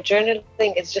when you're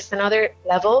journaling, it's just another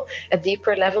level, a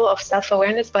deeper level of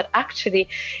self-awareness. But actually,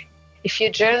 if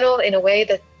you journal in a way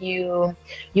that you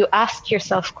ask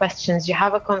yourself questions, you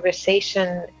have a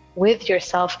conversation with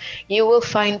yourself, you will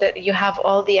find that you have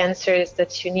all the answers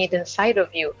that you need inside of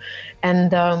you,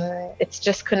 and it's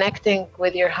just connecting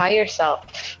with your higher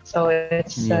self. So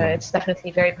Yeah, it's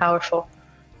definitely very powerful.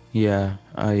 yeah.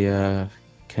 I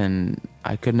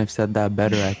couldn't have said that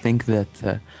better. I think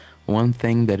that one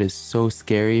thing that is so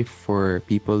scary for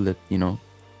people that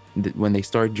when they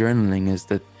start journaling is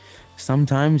that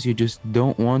sometimes you just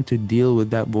don't want to deal with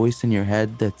that voice in your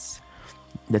head that's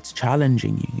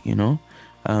challenging you, you know?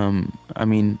 I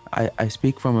mean, I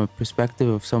speak from a perspective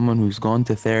of someone who's gone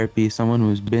to therapy, someone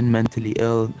who's been mentally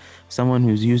ill, someone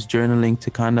who's used journaling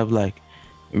to kind of like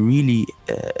really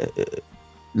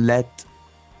let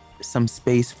some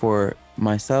space for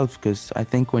myself, because I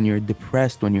think when you're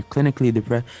depressed, when you're clinically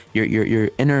depressed, your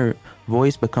inner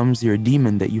voice becomes your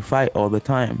demon that you fight all the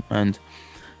time. And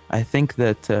I think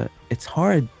that it's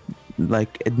hard,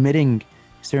 like admitting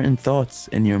certain thoughts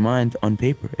in your mind on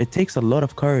paper. It takes a lot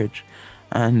of courage,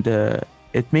 and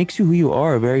it makes you who you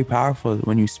are, very powerful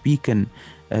when you speak, and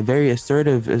very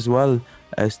assertive as well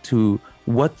as to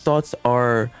what thoughts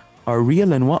are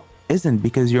real and what isn't,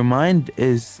 because your mind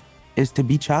is to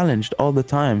be challenged all the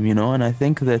time, you know. And I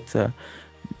think that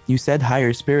you said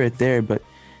higher spirit there, but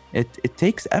it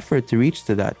takes effort to reach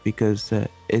to that, because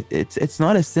it's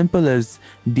not as simple as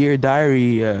dear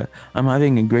diary, I'm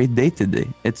having a great day today.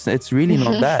 It's really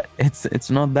not that. It's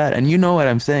not that, and you know what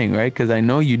I'm saying, right? Because I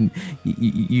know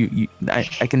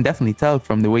I can definitely tell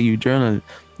from the way you journal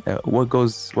what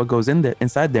goes in there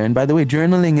inside there. And by the way,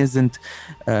 journaling isn't.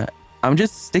 I'm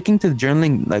just sticking to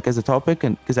journaling like as a topic,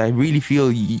 and because I really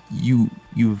feel you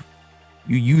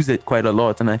use it quite a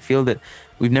lot, and I feel that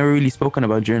we've never really spoken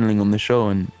about journaling on the show.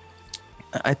 And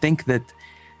I think that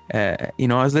I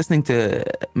was listening to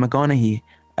McConaughey,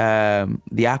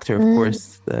 the actor, of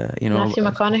course, Matthew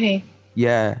McConaughey.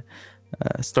 yeah,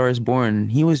 Star is Born.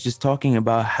 He was just talking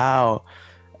about how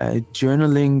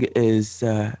journaling is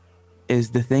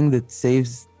the thing that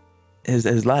saves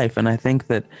his life. And I think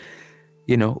that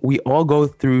we all go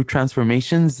through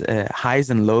transformations, highs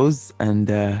and lows,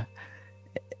 and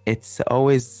it's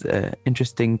always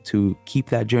interesting to keep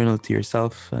that journal to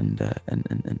yourself, and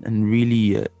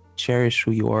really cherish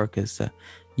who you are, because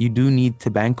you do need to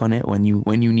bank on it when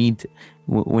you need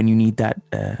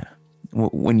that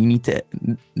when you need to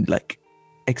like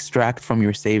extract from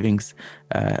your savings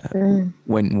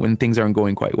when things aren't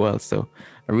going quite well. So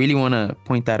I really want to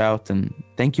point that out, and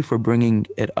thank you for bringing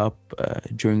it up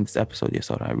during this episode,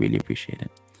 Yasara. I really appreciate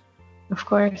it. Of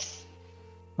course.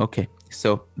 Okay,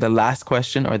 so the last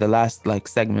question, or the last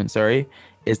segment, sorry,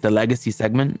 is the legacy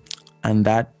segment, and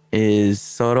that is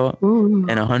Soro.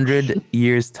 In 100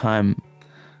 years' time,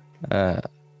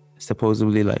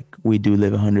 supposedly, we do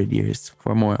live 100 years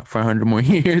for 100 more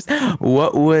years.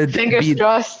 What would Fingers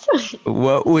crossed.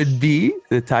 What would be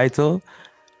the title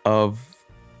of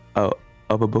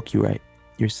a book you write?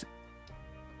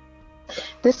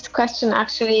 This question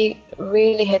actually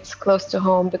really hits close to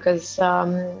home, because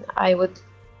I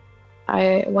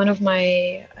one of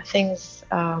my things,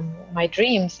 my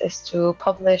dreams is to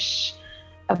publish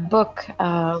a book,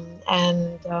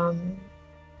 and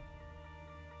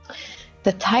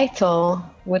the title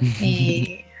would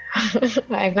be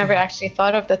I've never actually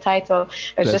thought of the title.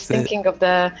 I was just That's it. thinking of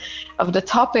the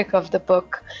topic of the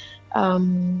book.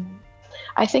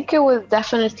 I think it would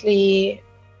definitely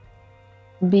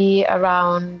be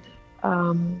around.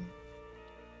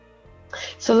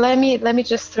 So let me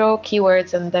just throw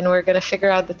keywords, and then we're gonna figure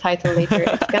out the title later.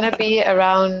 It's gonna be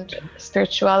around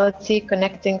spirituality,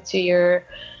 connecting to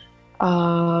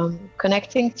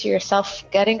yourself,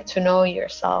 getting to know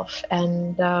yourself,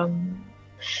 and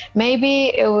maybe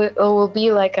it will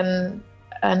be like an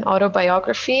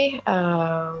autobiography,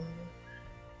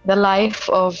 the life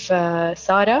of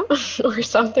Sarah, or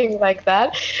something like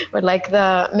that, or like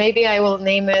maybe I will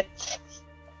name it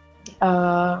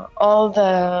all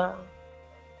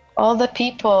the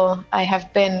people I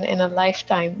have been in a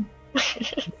lifetime.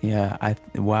 Yeah,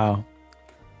 wow.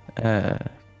 Uh,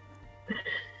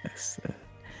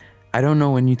 I don't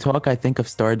know, when you talk, I think of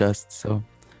Stardust. So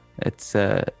it's,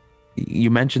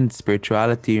 you mentioned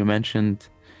spirituality, you mentioned,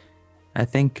 I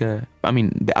think, The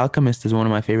Alchemist is one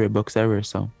of my favorite books ever.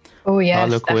 So Oh Paulo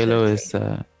yes, Coelho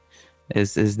definitely.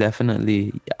 is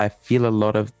definitely, I feel a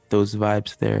lot of those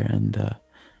vibes there. And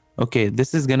okay,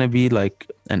 this is gonna be like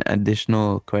an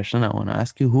additional question I want to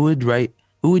ask you. Who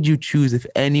would you choose, if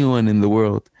anyone in the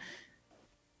world,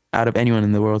 out of anyone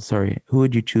in the world, sorry, who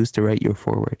would you choose to write your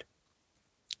foreword?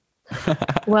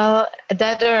 Well,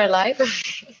 dead or alive?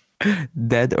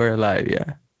 Dead or alive,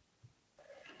 yeah.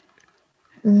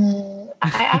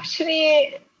 I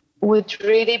actually would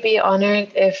really be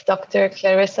honored if Dr.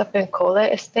 Clarissa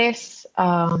Pinkola Estes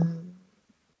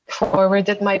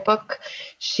forwarded my book.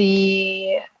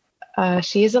 She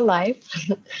she is alive.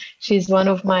 She's one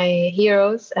of my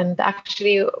heroes. And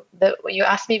actually, you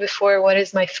asked me before, what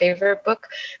is my favorite book?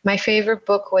 My favorite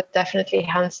book would definitely,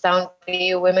 hands down,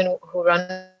 be Women Who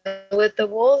Run with the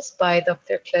Wolves by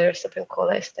Dr. Clarissa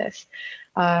Pinkola Estes.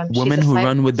 She's Women a Who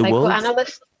Run with the Wolves?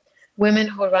 psychoanalyst. Women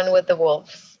Who Run with the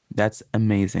Wolves. That's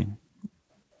amazing.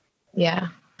 Yeah.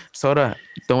 Sora,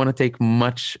 don't want to take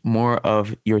much more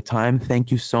of your time.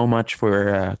 Thank you so much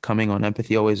for coming on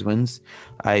Empathy Always Wins.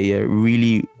 I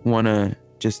really want to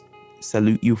just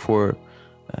salute you for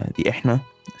the IHNA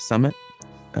Summit,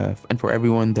 and for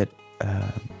everyone that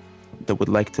would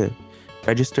like to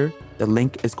register. The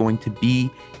link is going to be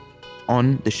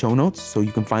on the show notes, so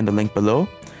you can find the link below.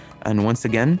 And once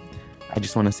again, I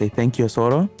just want to say thank you,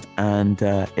 Sora, and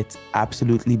it's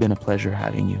absolutely been a pleasure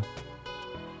having you.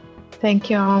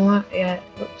 Thank you, Omar. Yeah,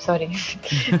 sorry.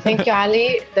 Thank you,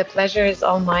 Ali. The pleasure is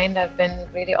all mine. I've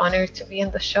been really honored to be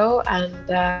in the show, and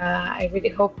I really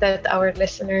hope that our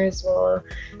listeners will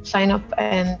sign up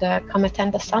and come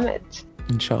attend the summit.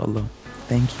 Inshallah.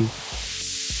 Thank you.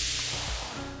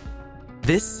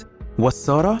 This was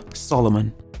Sarah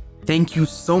Solomon. Thank you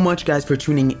so much, guys, for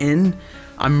tuning in.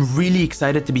 I'm really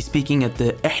excited to be speaking at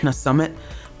the IHNA Summit.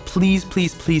 Please,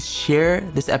 please, please share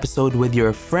this episode with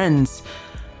your friends.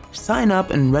 Sign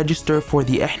up and register for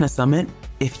the IHNA Summit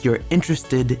if you're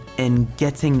interested in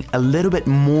getting a little bit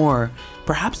more,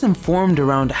 perhaps informed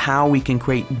around how we can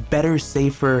create better,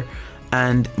 safer,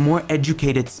 and more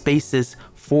educated spaces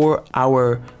for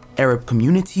our Arab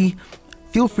community.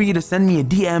 Feel free to send me a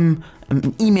DM,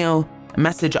 an email, a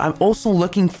message. I'm also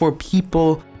looking for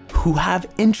people who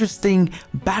have interesting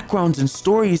backgrounds and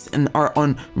stories and are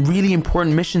on really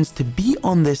important missions to be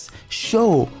on this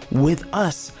show with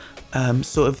us.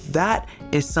 So if that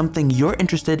is something you're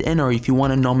interested in, or if you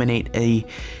want to nominate a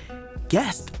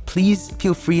guest, please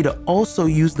feel free to also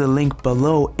use the link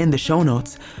below in the show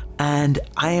notes. And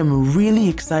I am really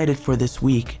excited for this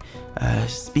week,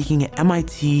 speaking at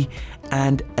MIT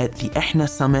and at the IHNA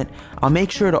Summit. I'll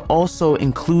make sure to also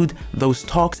include those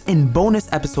talks in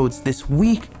bonus episodes this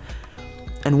week.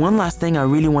 And one last thing I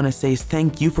really want to say is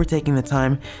thank you for taking the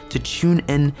time to tune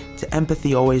in to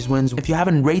Empathy Always Wins. If you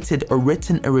haven't rated or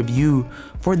written a review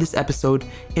for this episode,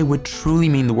 it would truly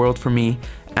mean the world for me.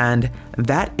 And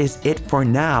that is it for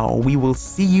now. We will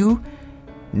see you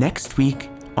next week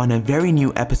on a very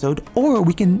new episode, or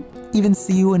we can even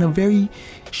see you in a very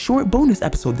short bonus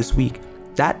episode this week.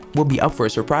 That will be up for a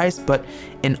surprise, but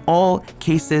in all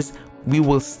cases, we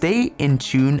will stay in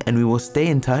tune and we will stay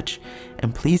in touch,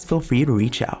 and please feel free to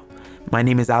reach out. My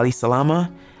name is Ali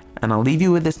Salama, and I'll leave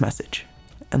you with this message.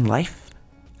 In life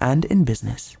and in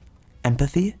business,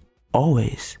 empathy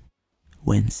always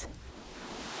wins.